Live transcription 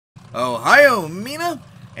Ohio, Mina!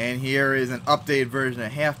 And here is an updated version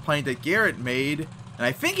of Half Pint that Garrett made. And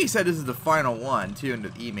I think he said this is the final one, too, in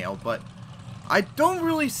the email. But I don't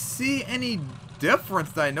really see any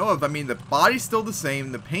difference that I know of. I mean, the body's still the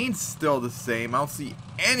same. The paint's still the same. I don't see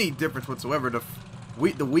any difference whatsoever.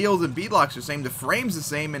 The wheels and beadlocks are the same. The frame's the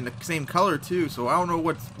same and the same color, too. So I don't know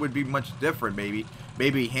what would be much different, maybe.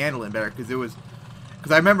 Maybe handling better, because it was...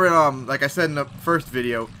 Because I remember, like I said in the first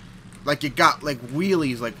video, like it got like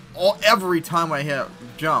wheelies like every time I hit a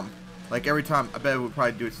jump. Like every time, I bet it would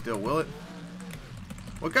probably do it still, will it?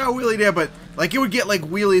 Well, it got a wheelie there, but like it would get like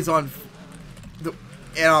wheelies on the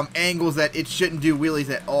angles that it shouldn't do wheelies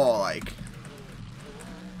at all, like.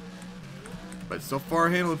 But so far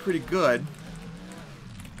handling pretty good.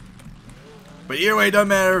 But either way, it doesn't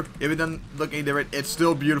matter if it doesn't look any different. It's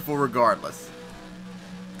still beautiful regardless.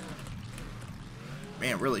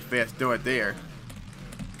 Man, really fast doing it there.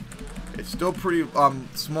 It's still pretty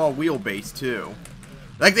small wheelbase too.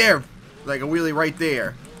 Like there, like a wheelie right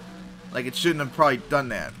there. Like it shouldn't have probably done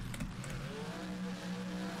that.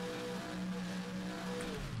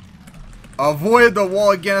 Avoid the wall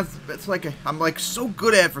again. It's like I'm like so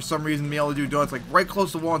good at it for some reason, being able to do donuts like right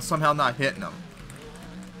close to the wall and somehow not hitting them.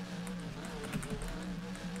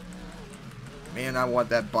 Man, I want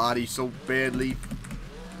that body so badly.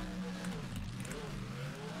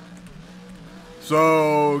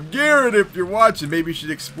 So, Garrett, if you're watching, maybe you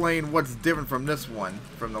should explain what's different from this one,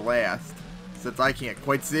 from the last. Since I can't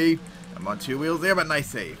quite see, I'm on two wheels there, but nice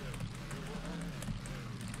save.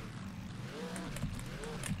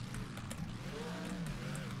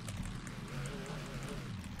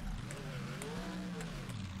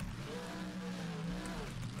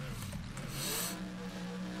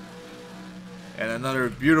 And another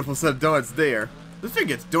beautiful set of donuts there. This thing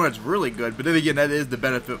gets donuts really good, but then again, that is the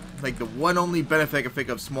benefit, like the one only benefit I can think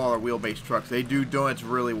of smaller wheelbase trucks. They do donuts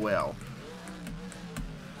really well.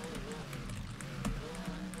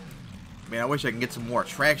 Man, I wish I can get some more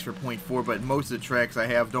tracks for .4, but most of the tracks I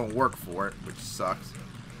have don't work for it, which sucks.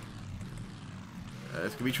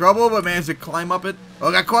 This could be trouble, but managed to climb up it.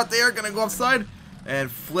 Oh, got caught there, gonna go offside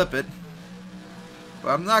and flip it. But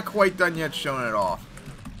I'm not quite done yet showing it off.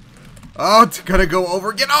 Oh, it's gonna go over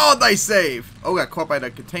again. Oh, nice save. Oh, got caught by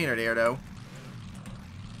the container there, though.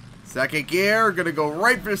 Second gear, gonna go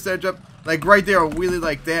right for the center jump. Like right there, a wheelie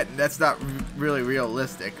like that, and that's not really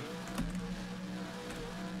realistic.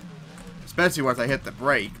 Especially once I hit the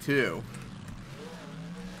brake, too.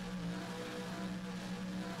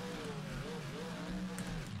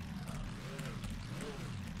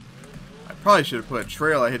 I probably should have put a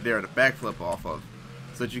trail I hit there to backflip off of.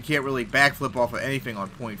 So that you can't really backflip off of anything on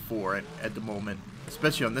 .4 at the moment,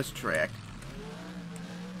 especially on this track.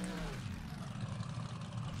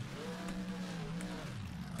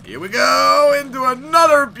 Here we go into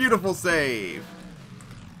another beautiful save.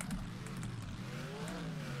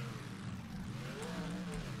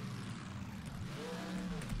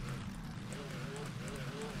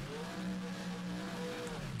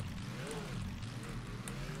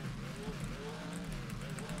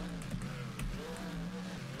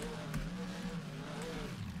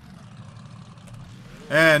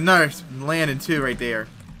 And nice landing too right there.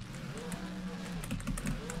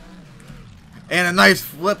 And a nice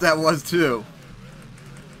flip that was too.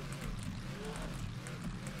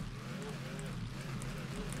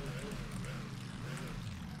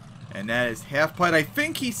 And that is Half Pint. I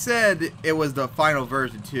think he said it was the final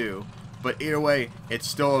version too. But either way, it's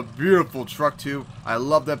still a beautiful truck too. I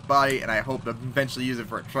love that body and I hope to eventually use it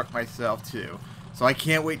for a truck myself too. So I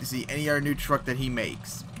can't wait to see any other new truck that he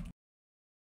makes.